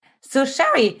So,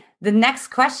 Sherry, the next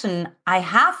question I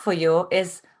have for you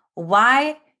is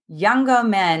why younger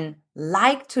men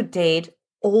like to date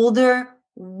older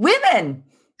women?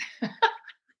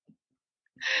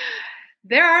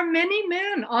 There are many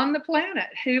men on the planet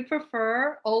who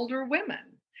prefer older women.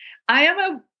 I am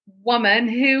a woman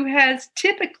who has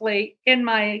typically in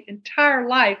my entire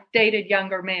life dated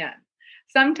younger men.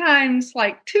 Sometimes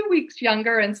like 2 weeks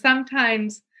younger, and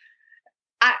sometimes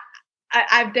I,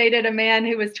 I've dated a man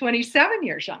who was 27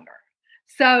 years younger.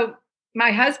 So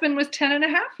my husband was 10 and a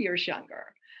half years younger.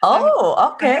 Um,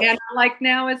 Oh, okay. and like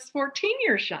now it's 14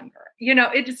 years younger.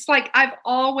 It's like I've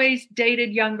always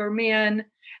dated younger men.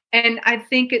 And I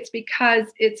think it's because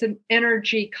it's an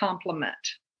energy complement.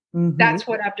 Hmm. That's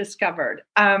what I've discovered.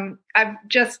 I've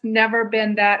just never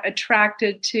been that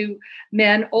attracted to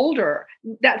men older.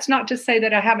 That's not to say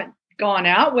that I haven't gone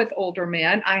out with older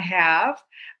men. I have,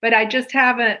 but I just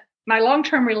haven't. My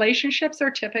long-term relationships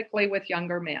are typically with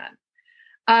younger men.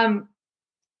 Um,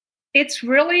 it's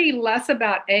really less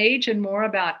about age and more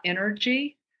about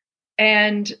energy.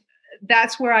 And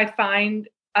that's where I find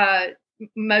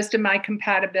most of my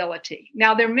compatibility.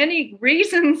 Now, there are many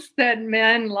reasons that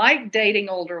men like dating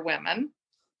older women.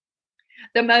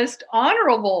 The most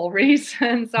honorable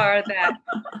reasons are that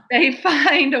they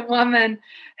find an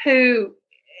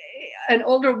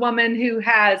older woman who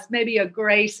has maybe a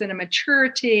grace and a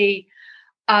maturity,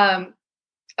 um,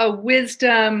 a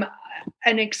wisdom,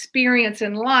 an experience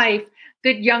in life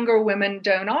that younger women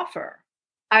don't offer.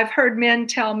 I've heard men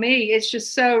tell me it's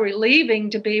just so relieving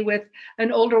to be with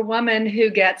an older woman who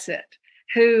gets it,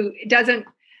 who doesn't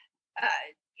uh,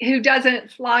 who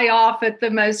doesn't fly off at the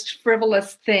most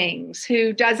frivolous things,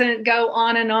 who doesn't go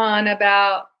on and on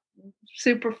about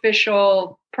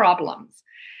superficial problems.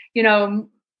 You know,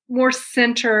 more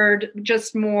centered,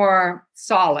 just more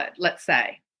solid, let's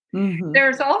say. Hmm.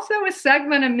 There's also a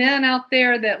segment of men out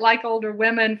there that like older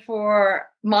women for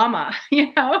mama,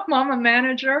 mama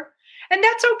manager. And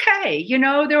that's okay.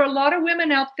 There are a lot of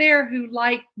women out there who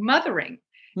like mothering.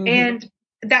 Hmm. And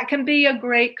that can be a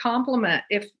great compliment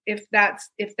if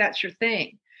that's your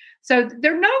thing. So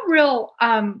there are no real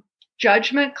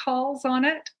judgment calls on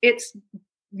it. It's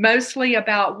mostly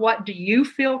about what do you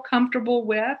feel comfortable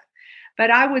with. But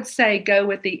I would say go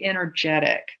with the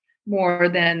energetic more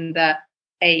than the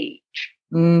age.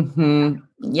 Hmm.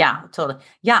 Yeah, totally.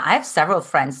 Yeah, I have several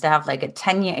friends that have like a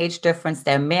 10-year age difference.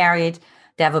 They're married,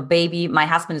 they have a baby. My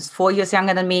husband is 4 years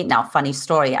younger than me. Now, funny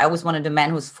story. I always wanted a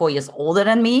man who's 4 years older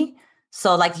than me.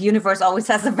 So, like, the universe always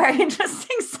has a very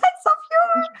interesting sense of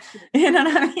humor. You know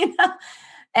what I mean?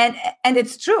 And and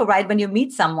it's true, right? When you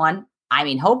meet someone, I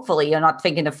mean, hopefully you're not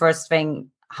thinking the first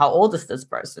thing, how old is this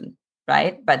person?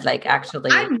 Right. But like I actually,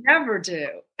 never do.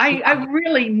 yeah. I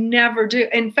really never do.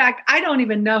 In fact, I don't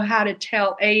even know how to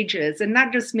tell ages. And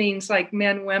that just means like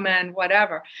men, women,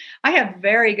 whatever. I have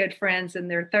very good friends in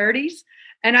their 30s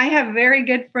and I have very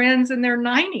good friends in their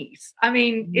 90s. I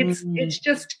mean, Mm. it's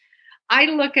just I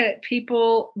look at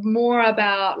people more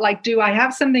about like, do I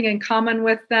have something in common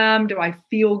with them? Do I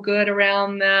feel good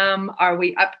around them? Are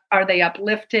they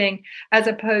uplifting as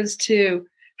opposed to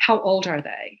how old are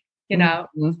they? It's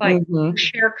Mhm, like mhm.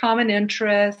 share common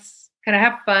interests. Can I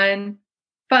have fun?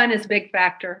 Fun is a big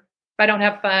factor. If I don't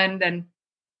have fun, then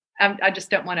I just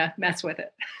don't want to mess with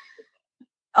it.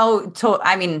 Oh,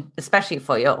 I mean, especially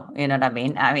for you, you know what I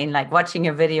mean? I mean, like watching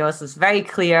your videos is very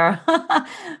clear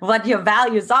what your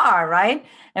values are, right?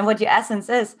 And what your essence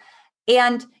is.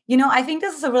 And, I think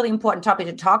this is a really important topic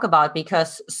to talk about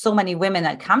because so many women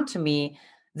that come to me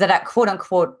that are quote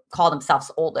unquote call themselves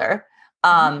older. Mhm.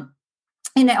 Um,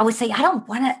 and I always say, I don't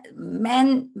want to,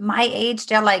 men my age,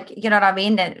 they're like, you know what I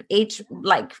mean? That age,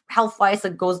 like health wise,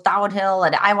 it goes downhill.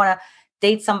 And I want to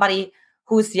date somebody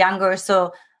who's younger.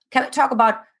 So, can we talk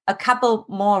about a couple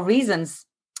more reasons,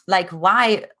 like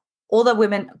why older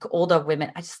women,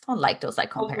 I just don't like those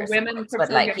like Older comparison women words, but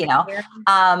prefer like, younger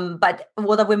men. but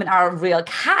older women are a real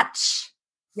catch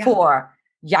Yeah, for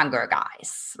younger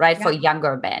guys, right? For yeah,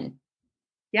 younger men.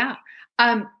 yeah.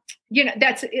 Um,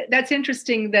 that's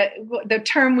interesting that the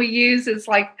term we use is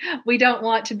like we don't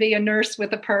want to be a nurse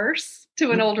with a purse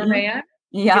to an older Mhm. man.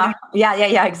 You know, Yeah, yeah, yeah,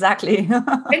 yeah, exactly.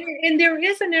 and there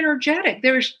is an energetic.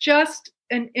 There's just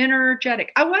an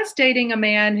energetic. I was dating a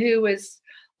man who was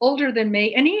older than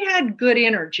me and he had good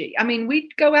energy. I mean,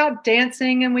 we'd go out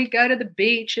dancing and we'd go to the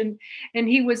beach and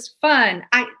he was fun.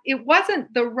 It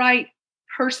wasn't the right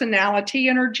personality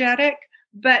energetic,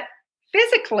 but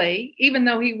physically, even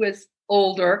though he was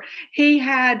older, he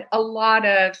had a lot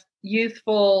of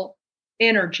youthful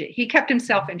energy. He kept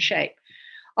himself in shape.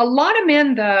 A lot of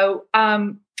men, though,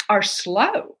 are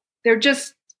slow. They're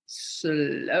just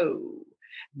slow.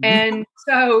 And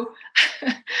so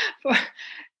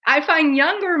I find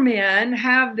younger men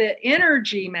have the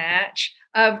energy match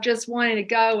of just wanting to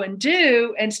go and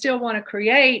do and still want to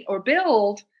create or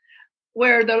build,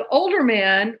 where the older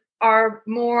men are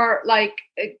more like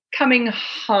coming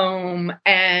home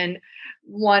and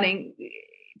wanting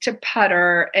to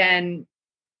putter, and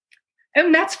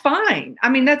that's fine. I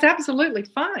mean, that's absolutely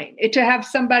fine to have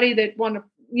somebody that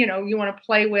you want to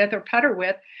play with or putter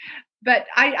with. But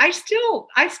I still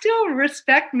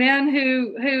respect men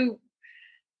who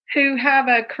have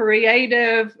a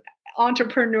creative,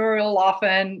 entrepreneurial,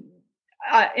 often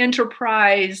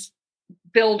enterprise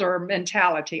builder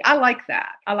mentality. I like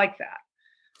that.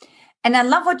 And I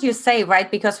love what you say, right?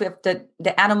 Because we have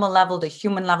the animal level, the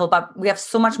human level, but we have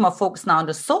so much more focus now on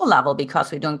the soul level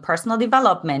because we're doing personal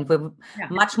development. We're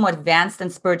much more advanced in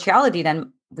spirituality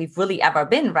than we've really ever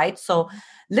been, right? So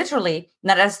literally,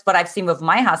 now that's what I've seen with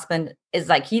my husband, is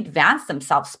like he advanced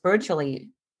himself spiritually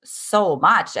so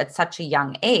much at such a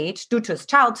young age due to his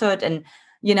childhood and,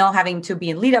 having to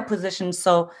be in leader positions.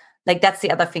 So like, that's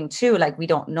the other thing too. Like, we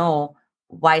don't know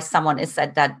why someone is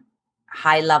at that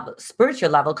high level, spiritual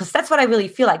level, because that's what I really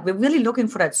feel like. We're really looking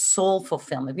for that soul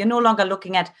fulfillment. We're no longer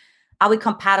looking at, are we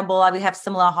compatible? Are we have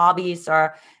similar hobbies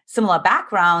or similar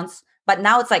backgrounds? But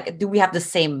now it's like, do we have the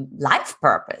same life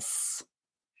purpose?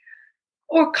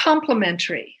 Or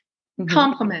complementary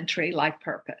life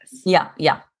purpose. Yeah,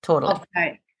 totally.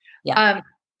 Okay. Yeah.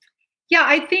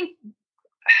 I think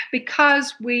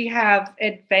because we have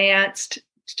advanced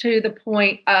to the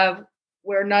point of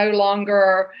we're no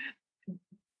longer,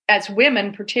 as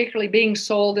women, particularly, being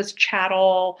sold as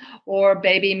chattel or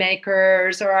baby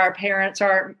makers, or our parents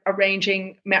are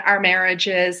arranging our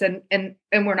marriages and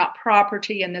we're not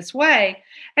property in this way.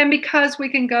 And because we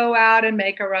can go out and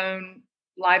make our own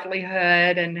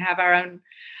livelihood and have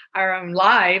our own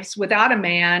lives without a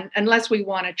man, unless we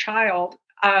want a child,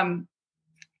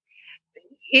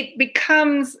 it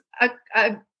becomes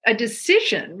a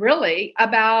decision really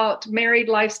about married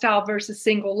lifestyle versus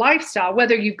single lifestyle,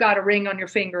 whether you've got a ring on your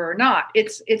finger or not.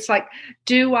 It's like,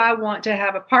 do I want to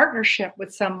have a partnership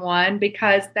with someone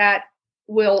because that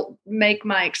will make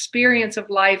my experience of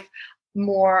life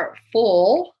more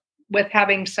full with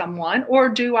having someone, or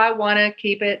do I want to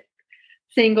keep it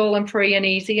single and free and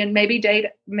easy and maybe date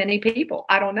many people?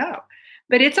 I don't know.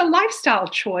 But it's a lifestyle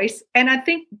choice. And I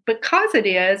think because it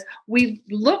is, we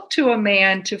look to a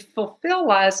man to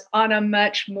fulfill us on a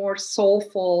much more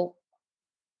soulful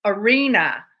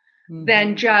arena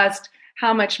than just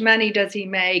how much money does he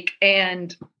make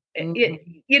and, and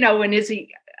is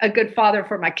he a good father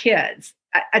for my kids?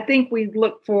 I think we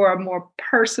look for a more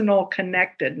personal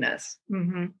connectedness.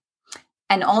 Mm-hmm.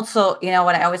 And also,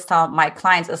 what I always tell my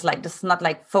clients is like, this is not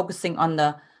like focusing on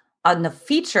the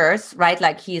features, right?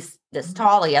 Like he's this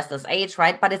tall, he has this age,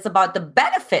 right? But it's about the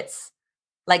benefits.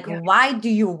 Like, why do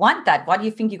you want that? Why do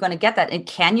you think you're going to get that? And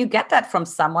can you get that from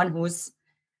someone who's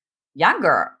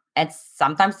younger? And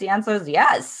sometimes the answer is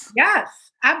yes. Yes,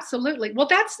 absolutely. Well,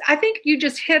 I think you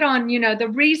just hit on, the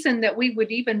reason that we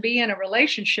would even be in a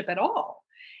relationship at all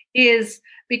is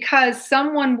because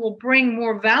someone will bring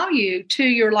more value to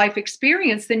your life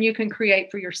experience than you can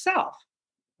create for yourself.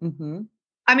 Mm-hmm.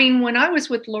 I mean, when I was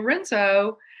with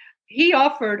Lorenzo, he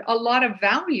offered a lot of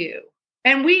value,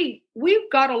 and we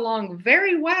got along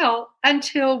very well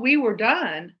until we were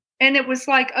done. And it was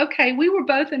like, okay, we were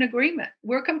both in agreement.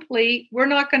 We're complete. We're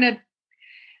not going to,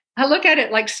 I look at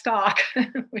it like stock,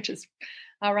 which is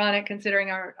ironic considering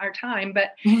our time.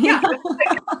 But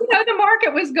the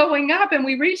market was going up, and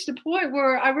we reached a point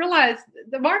where I realized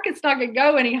the market's not going to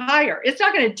go any higher. It's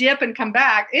not going to dip and come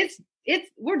back.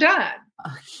 We're done.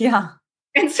 Yeah.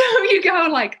 And so you go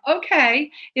like,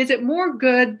 okay, is it more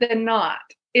good than not?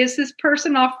 Is this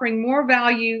person offering more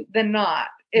value than not?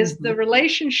 Is the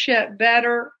relationship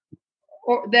better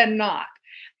than not?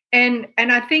 And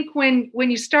I think when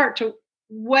you start to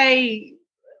weigh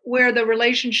where the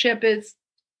relationship is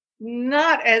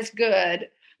not as good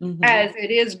as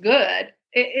it is good,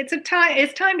 it's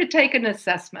time to take an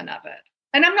assessment of it.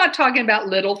 And I'm not talking about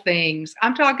little things.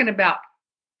 I'm talking about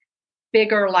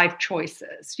bigger life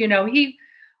choices.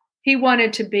 He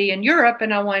wanted to be in Europe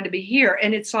and I wanted to be here.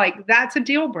 And it's like, that's a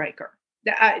deal breaker.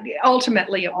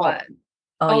 Ultimately it was.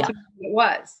 It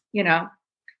was,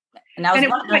 And I was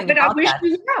wondering but I wish that.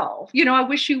 you well. I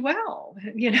wish you well,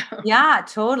 Yeah,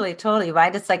 totally,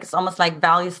 right? It's almost like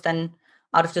values then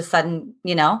out of the sudden,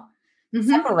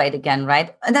 separate again,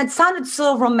 right? And that sounded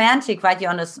so romantic, right? You're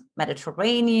on this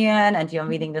Mediterranean and you're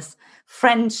meeting this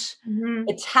French,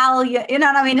 Italian, you know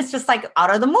what I mean? It's just like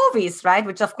out of the movies, right?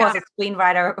 Which of course a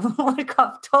screenwriter would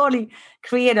totally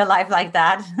create a life like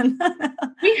that.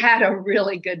 We had a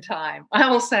really good time. I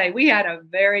will say we had a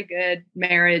very good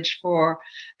marriage for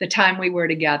the time we were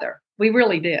together. We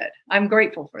really did. I'm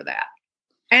grateful for that.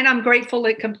 And I'm grateful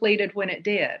it completed when it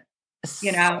did,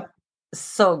 you know.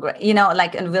 So great, you know,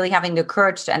 like, and really having the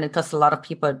courage to end it, because a lot of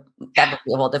people, that would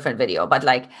be a whole different video, but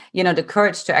like, you know, the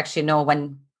courage to actually know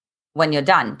when you're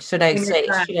done, should I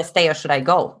stay or should I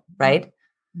go? Right.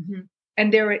 Mm-hmm.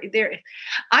 And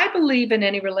I believe in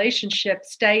any relationship,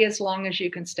 stay as long as you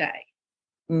can stay,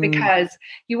 because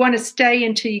you want to stay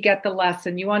until you get the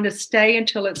lesson. You want to stay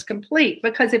until it's complete,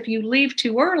 because if you leave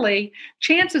too early,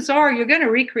 chances are you're going to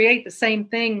recreate the same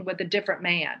thing with a different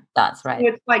man. That's right. So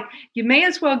it's like, you may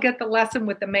as well get the lesson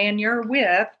with the man you're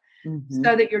with,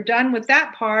 so that you're done with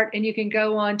that part and you can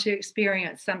go on to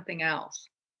experience something else.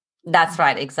 That's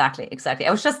right. Exactly.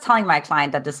 I was just telling my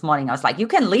client that this morning. I was like, you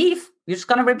can leave. You're just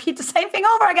going to repeat the same thing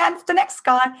over again with the next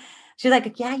guy. She's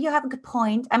like, yeah, you have a good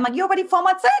point. I'm like, you're already 4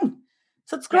 months in.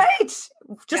 So it's great.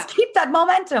 Just keep that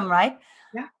momentum, right?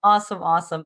 Yeah. Awesome.